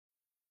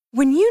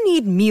When you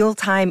need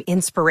mealtime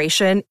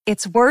inspiration,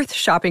 it's worth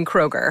shopping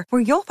Kroger,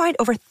 where you'll find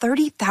over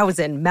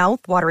 30,000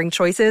 mouth-watering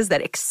choices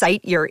that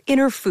excite your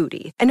inner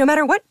foodie. And no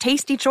matter what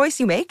tasty choice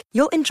you make,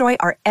 you'll enjoy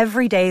our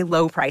everyday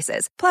low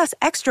prices, plus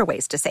extra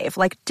ways to save,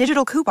 like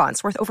digital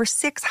coupons worth over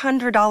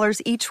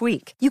 $600 each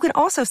week. You can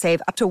also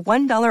save up to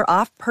 $1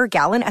 off per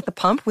gallon at the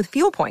pump with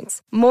fuel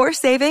points. More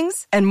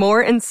savings and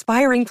more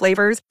inspiring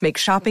flavors make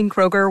shopping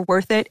Kroger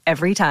worth it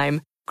every time.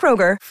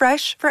 Kroger,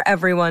 fresh for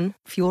everyone.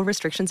 Fuel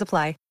restrictions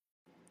apply.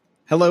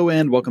 Hello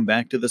and welcome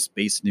back to the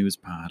Space News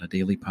Pod, a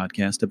daily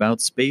podcast about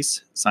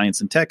space,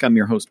 science, and tech. I'm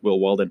your host, Will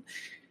Walden.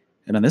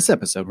 And on this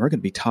episode, we're going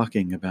to be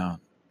talking about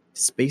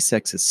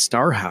SpaceX's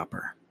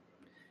Starhopper.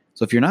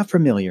 So if you're not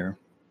familiar,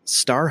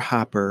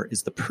 Starhopper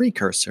is the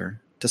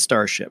precursor to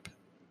Starship.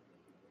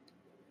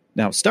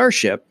 Now,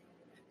 Starship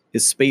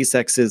is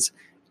SpaceX's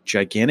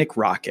gigantic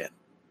rocket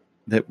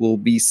that will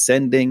be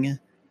sending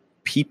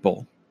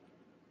people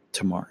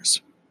to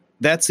Mars.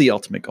 That's the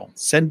ultimate goal,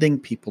 sending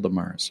people to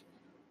Mars.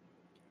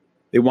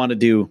 They want to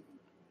do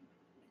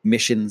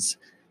missions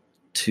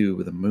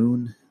to the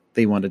moon.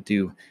 They want to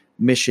do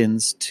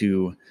missions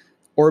to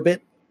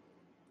orbit.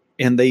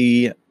 And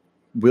they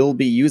will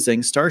be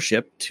using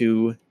Starship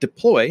to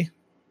deploy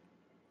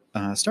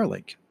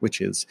Starlink,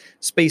 which is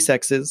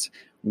SpaceX's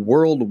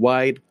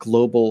worldwide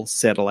global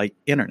satellite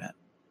internet.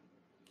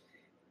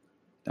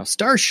 Now,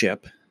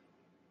 Starship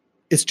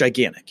is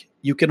gigantic.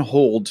 You can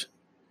hold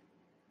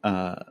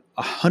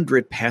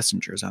 100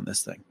 passengers on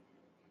this thing.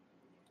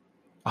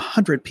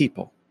 100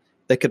 people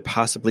that could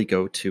possibly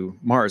go to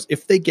Mars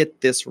if they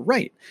get this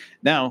right.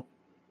 Now,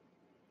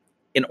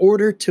 in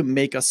order to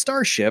make a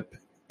Starship,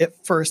 it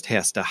first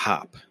has to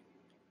hop,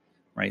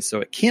 right? So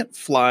it can't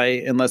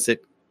fly unless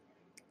it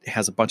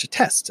has a bunch of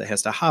tests. It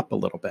has to hop a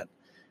little bit.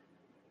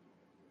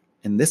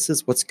 And this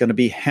is what's going to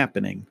be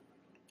happening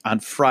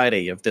on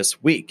Friday of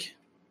this week.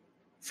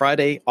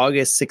 Friday,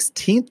 August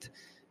 16th,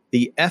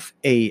 the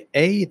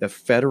FAA, the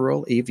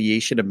Federal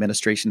Aviation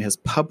Administration, has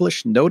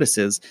published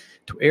notices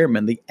to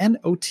airmen, the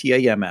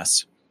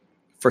NOTAMS,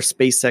 for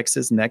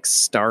SpaceX's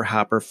next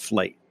Starhopper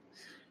flight.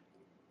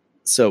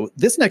 So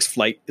this next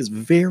flight is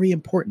very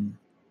important.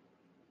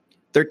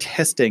 They're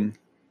testing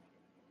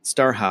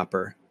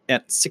Starhopper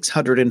at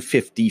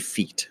 650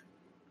 feet.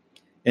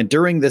 And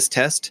during this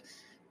test,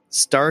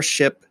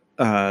 Starship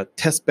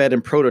testbed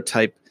and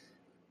prototype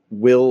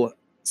will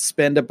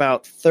spend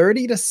about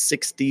 30 to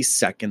 60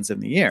 seconds in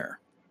the air.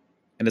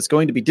 And it's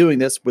going to be doing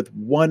this with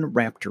one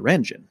Raptor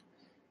engine,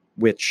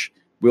 which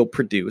will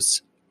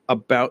produce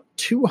about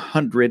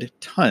 200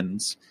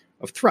 tons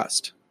of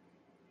thrust.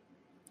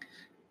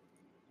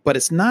 But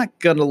it's not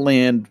going to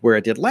land where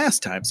it did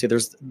last time. See,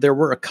 there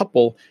were a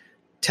couple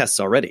tests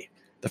already.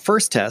 The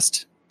first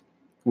test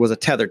was a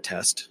tethered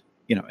test,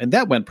 and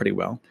that went pretty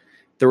well.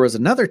 There was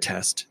another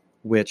test,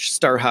 which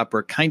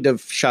Starhopper kind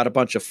of shot a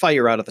bunch of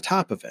fire out of the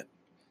top of it,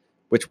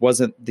 which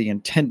wasn't the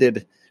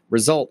intended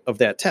result of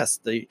that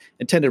test. The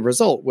intended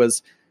result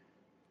was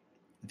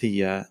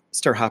the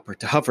Starhopper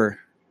to hover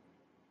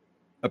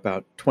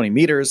about 20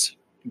 meters,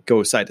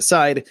 go side to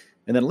side,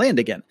 and then land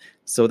again.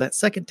 So that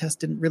second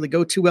test didn't really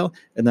go too well.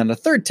 And then the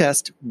third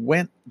test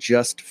went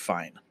just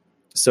fine.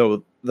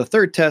 So the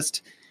third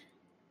test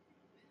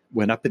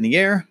went up in the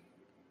air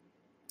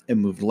and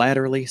moved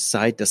laterally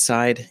side to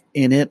side,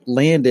 and it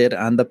landed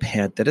on the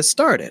pad that it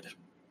started.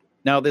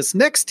 Now, this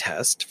next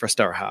test for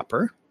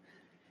Starhopper,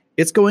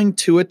 it's going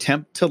to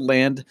attempt to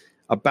land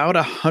about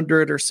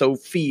 100 or so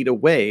feet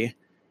away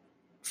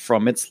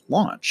from its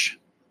launch.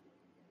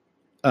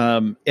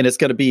 And it's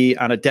going to be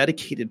on a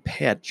dedicated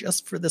pad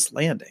just for this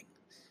landing.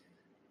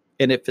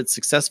 And if it's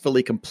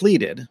successfully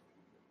completed,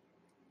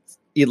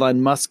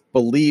 Elon Musk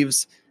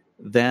believes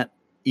that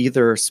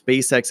either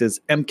SpaceX's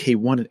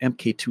Mk1 and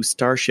Mk2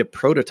 Starship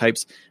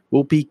prototypes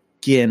will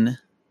begin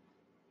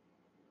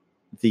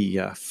the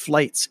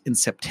flights in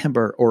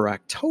September or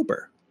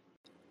October.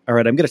 All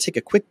right, I'm going to take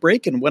a quick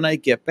break, and when I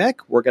get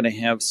back, we're going to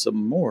have some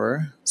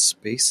more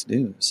space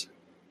news.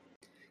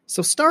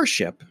 So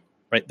Starship,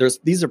 right,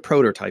 these are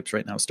prototypes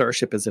right now.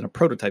 Starship is in a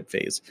prototype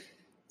phase.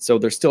 So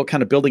they're still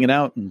kind of building it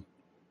out and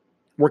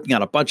working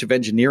on a bunch of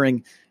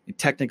engineering and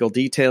technical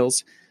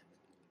details.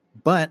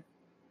 But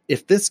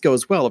if this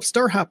goes well, if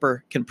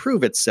Starhopper can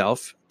prove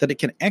itself that it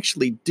can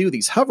actually do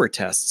these hover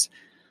tests,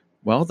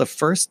 well, the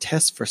first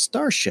test for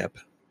Starship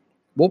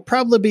will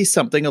probably be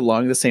something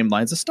along the same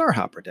lines as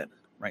Starhopper did.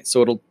 Right,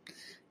 so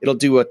it'll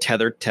do a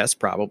tethered test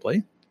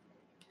probably.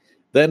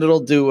 Then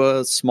it'll do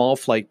a small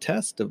flight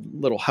test, a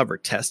little hover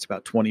test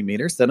about 20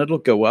 meters. Then it'll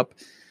go up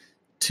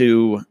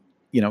to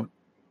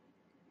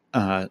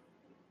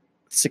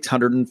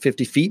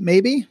 650 feet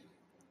maybe,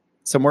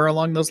 somewhere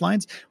along those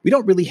lines. We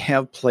don't really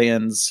have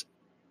plans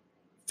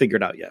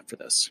figured out yet for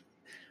this.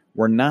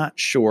 We're not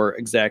sure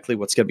exactly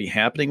what's going to be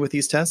happening with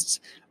these tests,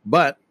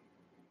 but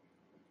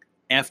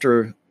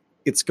after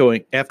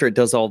it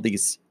does all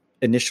these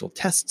initial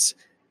tests,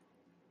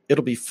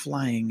 it'll be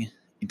flying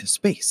into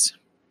space.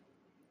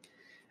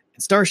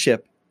 And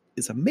Starship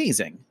is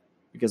amazing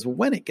because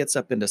when it gets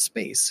up into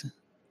space,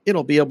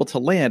 it'll be able to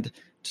land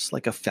just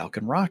like a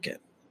Falcon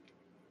rocket.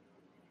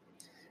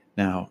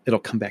 Now, it'll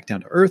come back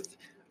down to Earth.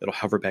 It'll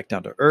hover back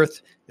down to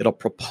Earth. It'll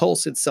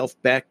propulse itself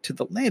back to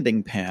the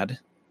landing pad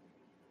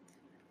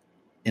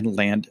and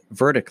land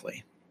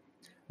vertically,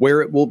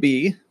 where it will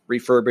be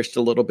refurbished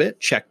a little bit,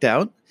 checked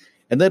out,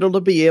 and then it'll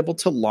be able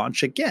to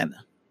launch again.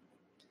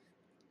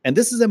 And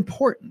this is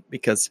important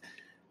because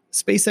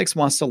SpaceX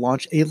wants to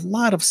launch a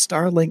lot of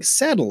Starlink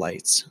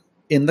satellites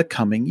in the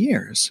coming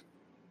years.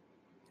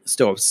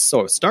 So if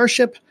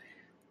Starship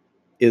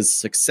is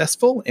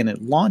successful and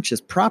it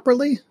launches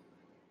properly,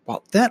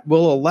 well, that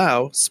will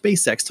allow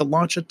SpaceX to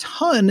launch a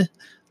ton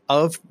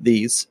of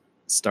these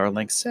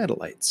Starlink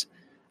satellites,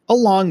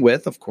 along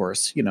with, of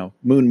course,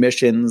 moon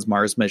missions,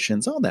 Mars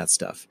missions, all that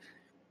stuff.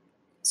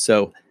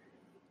 So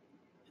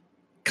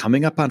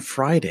coming up on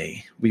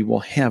Friday, we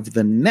will have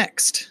the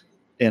next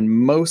and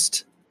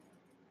most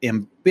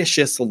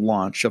ambitious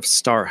launch of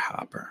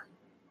Starhopper.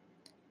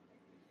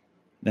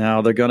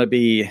 Now they're going to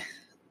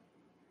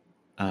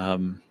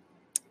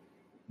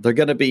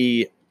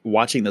be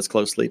watching this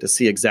closely to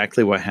see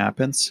exactly what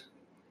happens.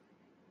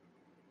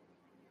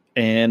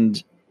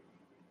 And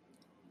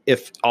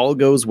if all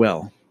goes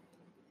well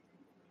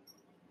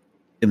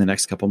in the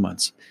next couple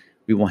months,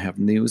 we will have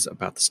news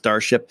about the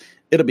Starship.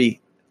 It'll be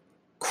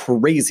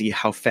crazy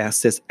how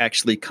fast this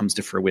actually comes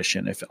to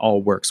fruition if it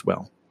all works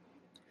well.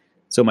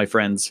 So, my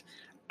friends,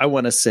 I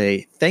want to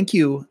say thank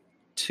you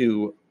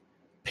to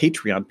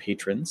Patreon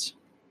patrons.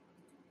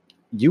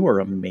 You are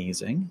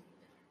amazing.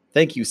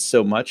 Thank you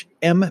so much,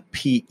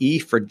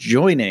 MPE, for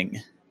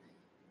joining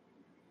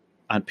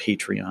on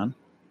Patreon.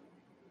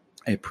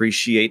 I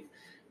appreciate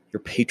your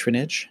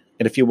patronage.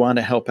 And if you want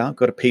to help out,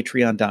 go to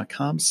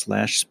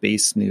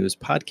patreon.com/Space News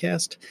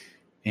Podcast,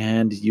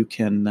 and you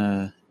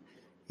can,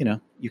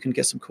 you can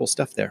get some cool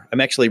stuff there.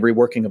 I'm actually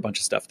reworking a bunch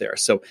of stuff there.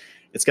 So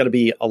it's got to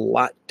be a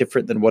lot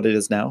different than what it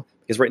is now,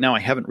 because right now I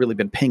haven't really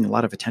been paying a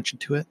lot of attention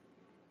to it,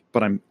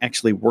 but I'm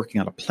actually working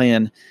on a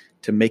plan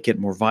to make it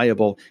more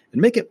viable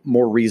and make it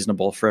more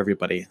reasonable for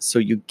everybody, so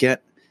you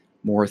get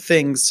more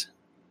things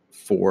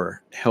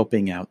for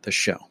helping out the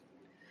show.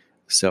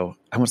 So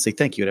I want to say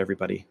thank you to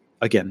everybody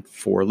again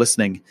for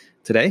listening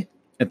today,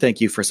 and thank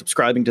you for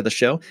subscribing to the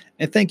show,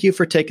 and thank you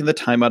for taking the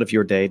time out of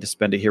your day to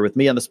spend it here with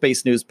me on the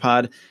Space News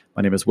Pod.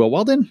 My name is Will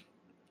Walden,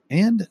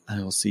 and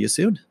I will see you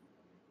soon.